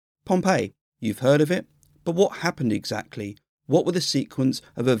Pompeii. You've heard of it, but what happened exactly? What were the sequence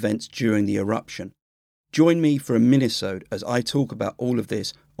of events during the eruption? Join me for a minisode as I talk about all of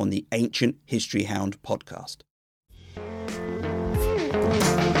this on the Ancient History Hound podcast.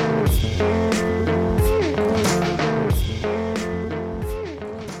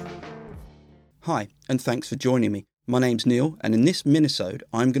 Hi, and thanks for joining me. My name's Neil, and in this minisode,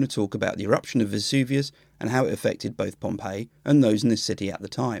 I'm going to talk about the eruption of Vesuvius and how it affected both Pompeii and those in the city at the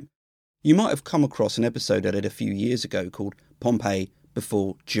time. You might have come across an episode I did a few years ago called Pompeii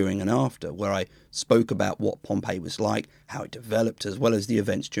Before, During and After, where I spoke about what Pompeii was like, how it developed, as well as the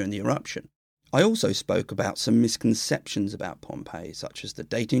events during the eruption. I also spoke about some misconceptions about Pompeii, such as the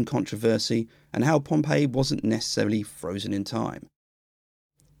dating controversy and how Pompeii wasn't necessarily frozen in time.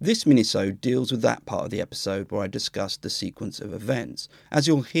 This minisode deals with that part of the episode where I discussed the sequence of events. As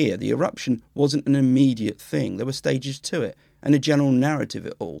you'll hear, the eruption wasn't an immediate thing. There were stages to it and a general narrative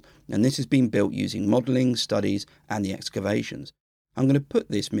of it all, and this has been built using modelling, studies and the excavations. I'm going to put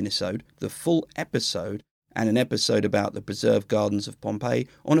this minisode, the full episode, and an episode about the preserved gardens of Pompeii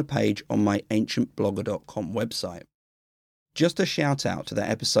on a page on my ancientblogger.com website. Just a shout out to that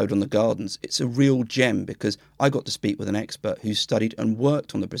episode on the gardens. It's a real gem because I got to speak with an expert who studied and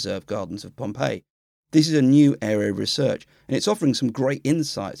worked on the preserved gardens of Pompeii. This is a new area of research and it's offering some great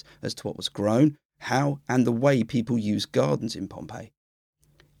insights as to what was grown, how and the way people use gardens in Pompeii.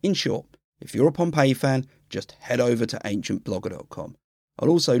 In short, if you're a Pompeii fan, just head over to ancientblogger.com. I'll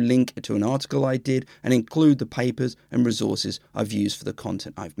also link to an article I did and include the papers and resources I've used for the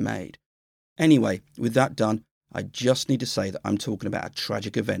content I've made. Anyway, with that done, I just need to say that I'm talking about a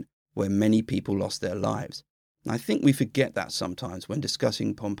tragic event where many people lost their lives. I think we forget that sometimes when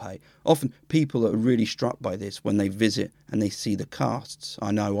discussing Pompeii. Often people are really struck by this when they visit and they see the casts.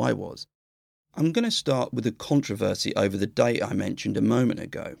 I know I was. I'm going to start with the controversy over the date I mentioned a moment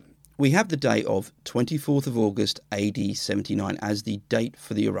ago. We have the date of 24th of August AD 79 as the date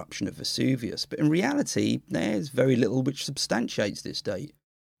for the eruption of Vesuvius, but in reality there's very little which substantiates this date.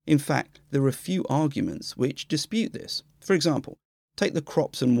 In fact, there are a few arguments which dispute this. For example, take the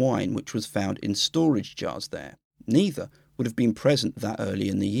crops and wine which was found in storage jars there. Neither would have been present that early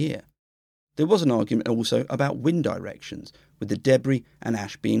in the year. There was an argument also about wind directions, with the debris and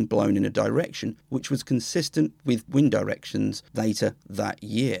ash being blown in a direction which was consistent with wind directions later that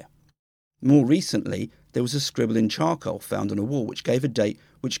year. More recently, there was a scribble in charcoal found on a wall which gave a date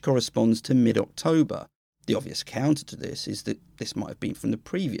which corresponds to mid-October. The obvious counter to this is that this might have been from the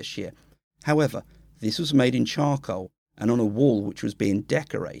previous year. However, this was made in charcoal and on a wall which was being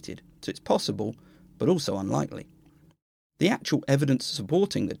decorated, so it's possible, but also unlikely. The actual evidence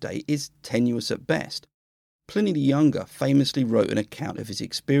supporting the date is tenuous at best. Pliny the Younger famously wrote an account of his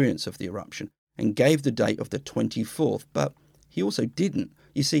experience of the eruption and gave the date of the 24th, but he also didn't.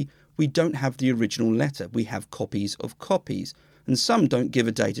 You see, we don't have the original letter, we have copies of copies, and some don't give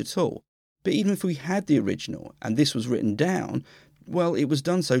a date at all. But even if we had the original, and this was written down, well, it was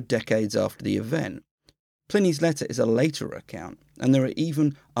done so decades after the event. Pliny's letter is a later account, and there are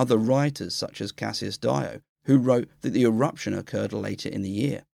even other writers, such as Cassius Dio, who wrote that the eruption occurred later in the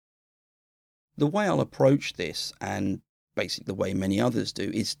year. The way I'll approach this, and basically the way many others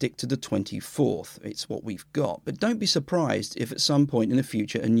do, is stick to the 24th. It's what we've got. But don't be surprised if at some point in the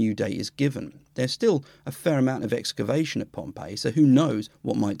future a new date is given. There's still a fair amount of excavation at Pompeii, so who knows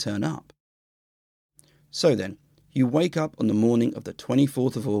what might turn up. So then, you wake up on the morning of the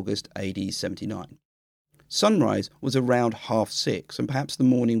 24th of August AD 79. Sunrise was around 6:30, and perhaps the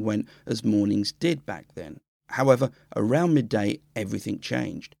morning went as mornings did back then. However, around midday everything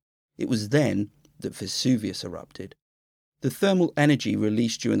changed. It was then that Vesuvius erupted. The thermal energy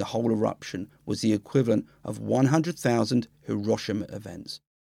released during the whole eruption was the equivalent of 100,000 Hiroshima events.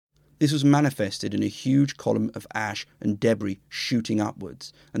 This was manifested in a huge column of ash and debris shooting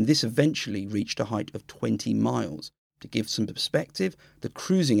upwards, and this eventually reached a height of 20 miles. To give some perspective, the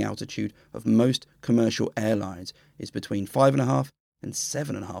cruising altitude of most commercial airlines is between 5.5 and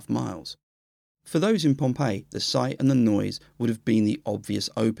 7.5 miles. For those in Pompeii, the sight and the noise would have been the obvious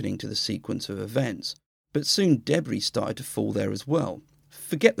opening to the sequence of events, but soon debris started to fall there as well.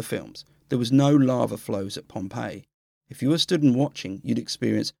 Forget the films, there was no lava flows at Pompeii. If you were stood and watching, you'd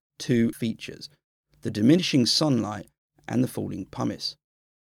experience two features, the diminishing sunlight and the falling pumice.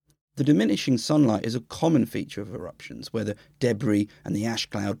 The diminishing sunlight is a common feature of eruptions, where the debris and the ash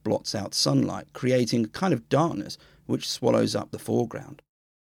cloud blots out sunlight, creating a kind of darkness which swallows up the foreground.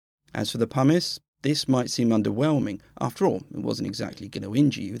 As for the pumice, this might seem underwhelming. After all, it wasn't exactly going to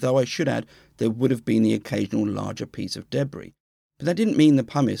injure you, though I should add there would have been the occasional larger piece of debris. But that didn't mean the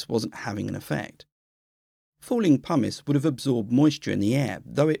pumice wasn't having an effect. Falling pumice would have absorbed moisture in the air.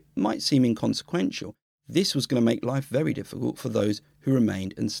 Though it might seem inconsequential, this was going to make life very difficult for those who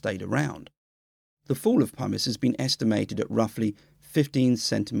remained and stayed around. The fall of pumice has been estimated at roughly 15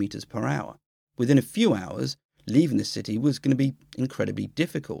 centimetres per hour. Within a few hours, leaving the city was going to be incredibly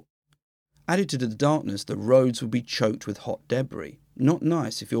difficult. Added to the darkness, the roads would be choked with hot debris. Not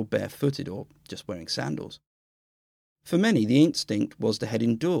nice if you're barefooted or just wearing sandals. For many, the instinct was to head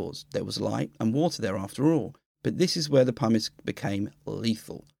indoors. There was light and water there after all, but this is where the pumice became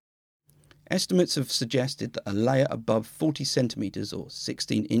lethal. Estimates have suggested that a layer above 40 centimetres or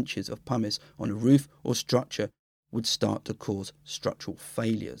 16 inches of pumice on a roof or structure would start to cause structural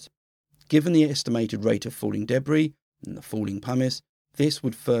failures. Given the estimated rate of falling debris and the falling pumice, this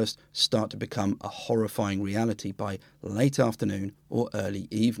would first start to become a horrifying reality by late afternoon or early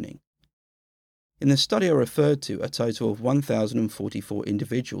evening. In the study I referred to, a total of 1,044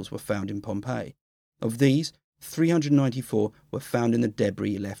 individuals were found in Pompeii. Of these, 394 were found in the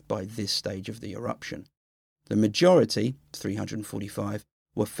debris left by this stage of the eruption. The majority, 345,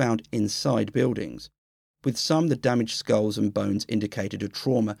 were found inside buildings. With some, the damaged skulls and bones indicated a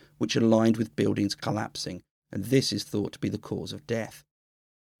trauma which aligned with buildings collapsing, and this is thought to be the cause of death.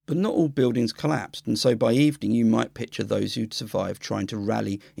 But not all buildings collapsed, and so by evening you might picture those who'd survived trying to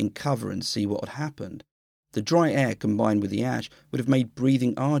rally in cover and see what had happened. The dry air combined with the ash would have made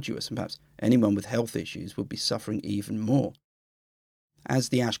breathing arduous, and perhaps anyone with health issues would be suffering even more. As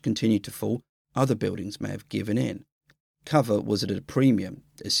the ash continued to fall, other buildings may have given in. Cover was at a premium,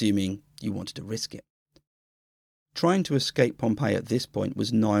 assuming you wanted to risk it. Trying to escape Pompeii at this point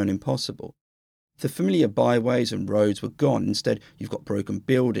was nigh on impossible. The familiar byways and roads were gone. Instead, you've got broken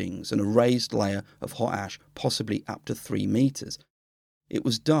buildings and a raised layer of hot ash, possibly up to 3 metres. It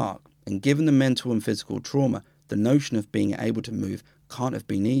was dark, and given the mental and physical trauma, the notion of being able to move can't have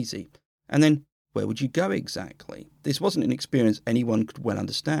been easy. And then, where would you go exactly? This wasn't an experience anyone could well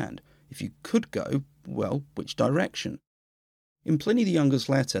understand. If you could go, well, which direction? In Pliny the Younger's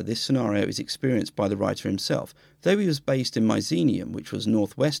letter, this scenario is experienced by the writer himself. Though he was based in Mycenium, which was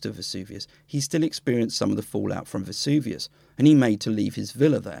northwest of Vesuvius, he still experienced some of the fallout from Vesuvius, and he made to leave his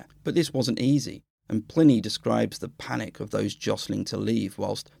villa there. But this wasn't easy, and Pliny describes the panic of those jostling to leave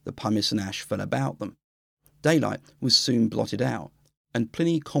whilst the pumice and ash fell about them. Daylight was soon blotted out, and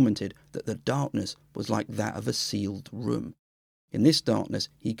Pliny commented that the darkness was like that of a sealed room. In this darkness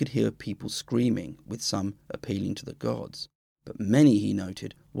he could hear people screaming, with some appealing to the gods. But many, he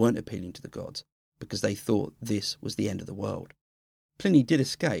noted, weren't appealing to the gods, because they thought this was the end of the world. Pliny did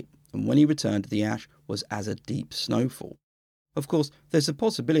escape, and when he returned, the ash was as a deep snowfall. Of course, there's a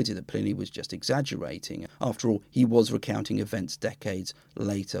possibility that Pliny was just exaggerating. After all, he was recounting events decades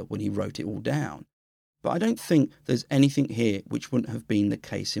later when he wrote it all down. But I don't think there's anything here which wouldn't have been the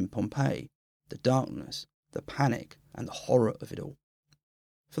case in Pompeii. The darkness, the panic, and the horror of it all.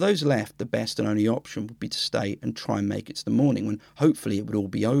 For those left, the best and only option would be to stay and try and make it to the morning when hopefully it would all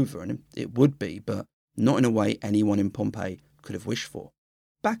be over, and it would be, but not in a way anyone in Pompeii could have wished for.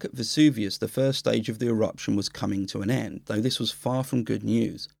 Back at Vesuvius, the first stage of the eruption was coming to an end, though this was far from good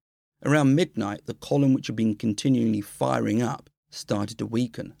news. Around midnight, the column which had been continually firing up started to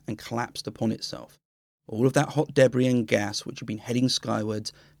weaken and collapsed upon itself. All of that hot debris and gas which had been heading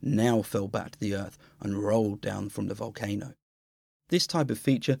skywards now fell back to the earth and rolled down from the volcano. This type of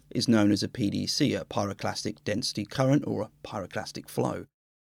feature is known as a PDC, a pyroclastic density current, or a pyroclastic flow.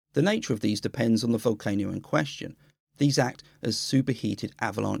 The nature of these depends on the volcano in question. These act as superheated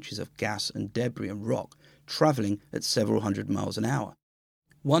avalanches of gas and debris and rock, travelling at several hundred miles an hour.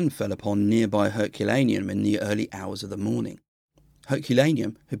 One fell upon nearby Herculaneum in the early hours of the morning.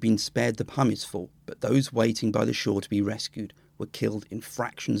 Herculaneum had been spared the pumice fall, but those waiting by the shore to be rescued were killed in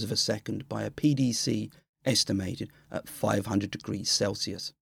fractions of a second by a PDC estimated at 500 degrees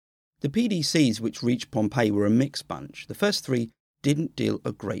Celsius. The PDCs which reached Pompeii were a mixed bunch. The first 3 didn't deal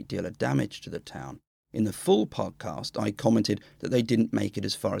a great deal of damage to the town. In the full podcast, I commented that they didn't make it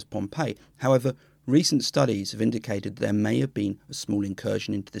as far as Pompeii. However, recent studies have indicated there may have been a small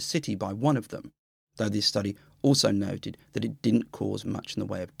incursion into the city by one of them, though this study also noted that it didn't cause much in the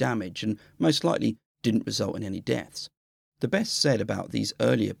way of damage and most likely didn't result in any deaths. The best said about these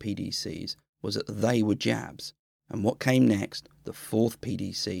earlier PDCs was that they were jabs, and what came next, the 4th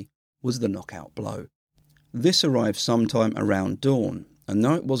PDC, was the knockout blow. This arrived sometime around dawn, and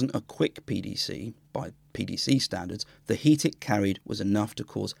though it wasn't a quick PDC, by PDC standards, the heat it carried was enough to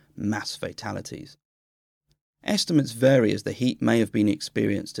cause mass fatalities. Estimates vary as the heat may have been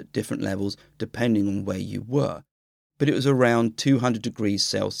experienced at different levels depending on where you were, but it was around 200 degrees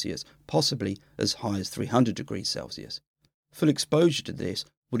Celsius, possibly as high as 300 degrees Celsius. Full exposure to this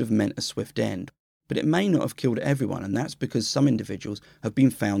would have meant a swift end. but it may not have killed everyone, and that's because some individuals have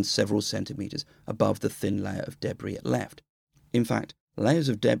been found several centimetres above the thin layer of debris it left. In fact, layers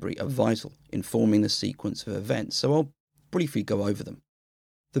of debris are vital in forming the sequence of events, so I'll briefly go over them.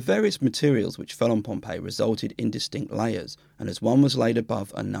 The various materials which fell on Pompeii resulted in distinct layers, and as one was laid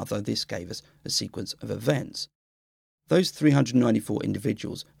above another, this gave us a sequence of events. Those 394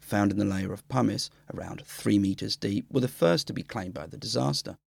 individuals found in the layer of pumice, around 3 metres deep, were the first to be claimed by the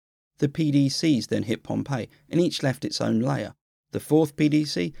disaster. The PDCs then hit Pompeii, and each left its own layer. The fourth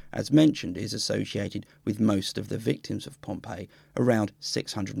PDC, as mentioned, is associated with most of the victims of Pompeii, around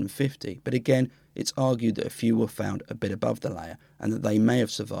 650, but again, it's argued that a few were found a bit above the layer and that they may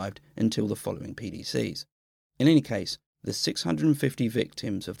have survived until the following PDCs. In any case, the 650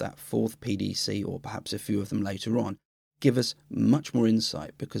 victims of that fourth PDC, or perhaps a few of them later on, give us much more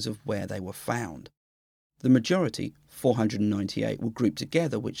insight because of where they were found. The majority, 498, were grouped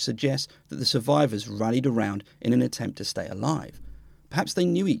together, which suggests that the survivors rallied around in an attempt to stay alive. Perhaps they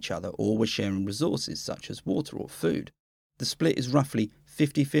knew each other or were sharing resources such as water or food. The split is roughly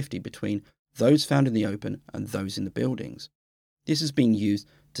 50-50 between those found in the open and those in the buildings. This has been used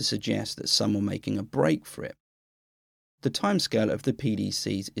to suggest that some were making a break for it. The timescale of the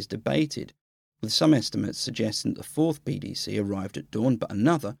PDCs is debated, with some estimates suggesting that the fourth PDC arrived at dawn, but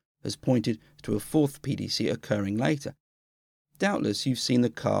another has pointed to a fourth PDC occurring later. Doubtless you've seen the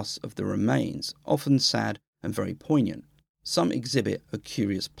casts of the remains, often sad and very poignant. Some exhibit a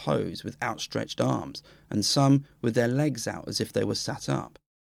curious pose with outstretched arms, and some with their legs out as if they were sat up.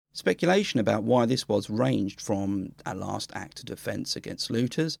 Speculation about why this was ranged from a last act of defence against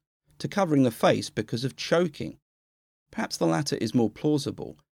looters to covering the face because of choking. Perhaps the latter is more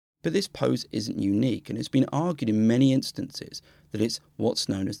plausible, but this pose isn't unique, and it's been argued in many instances that it's what's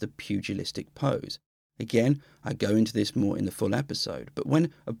known as the pugilistic pose. Again, I go into this more in the full episode, but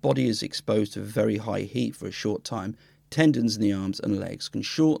when a body is exposed to very high heat for a short time, tendons in the arms and legs can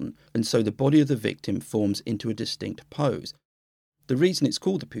shorten, and so the body of the victim forms into a distinct pose. The reason it's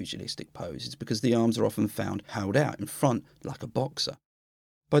called the pugilistic pose is because the arms are often found held out in front like a boxer.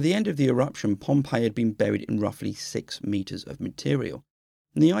 By the end of the eruption, Pompeii had been buried in roughly 6 metres of material.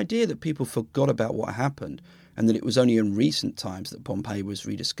 And the idea that people forgot about what happened and that it was only in recent times that Pompeii was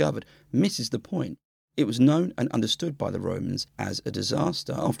rediscovered misses the point. It was known and understood by the Romans as a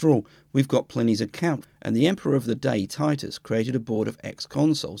disaster. After all, we've got Pliny's account, and the emperor of the day, Titus, created a board of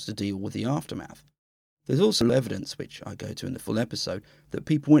ex-consuls to deal with the aftermath. There's also evidence, which I go to in the full episode, that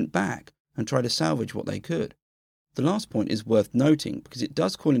people went back and tried to salvage what they could. The last point is worth noting because it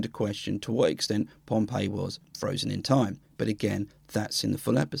does call into question to what extent Pompeii was frozen in time, but again, that's in the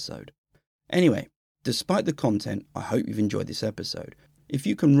full episode. Anyway, despite the content, I hope you've enjoyed this episode. If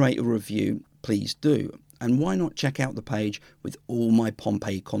you can rate or review, please do, and why not check out the page with all my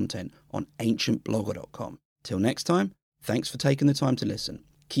Pompeii content on ancientblogger.com. Till next time, thanks for taking the time to listen.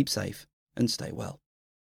 Keep safe and stay well.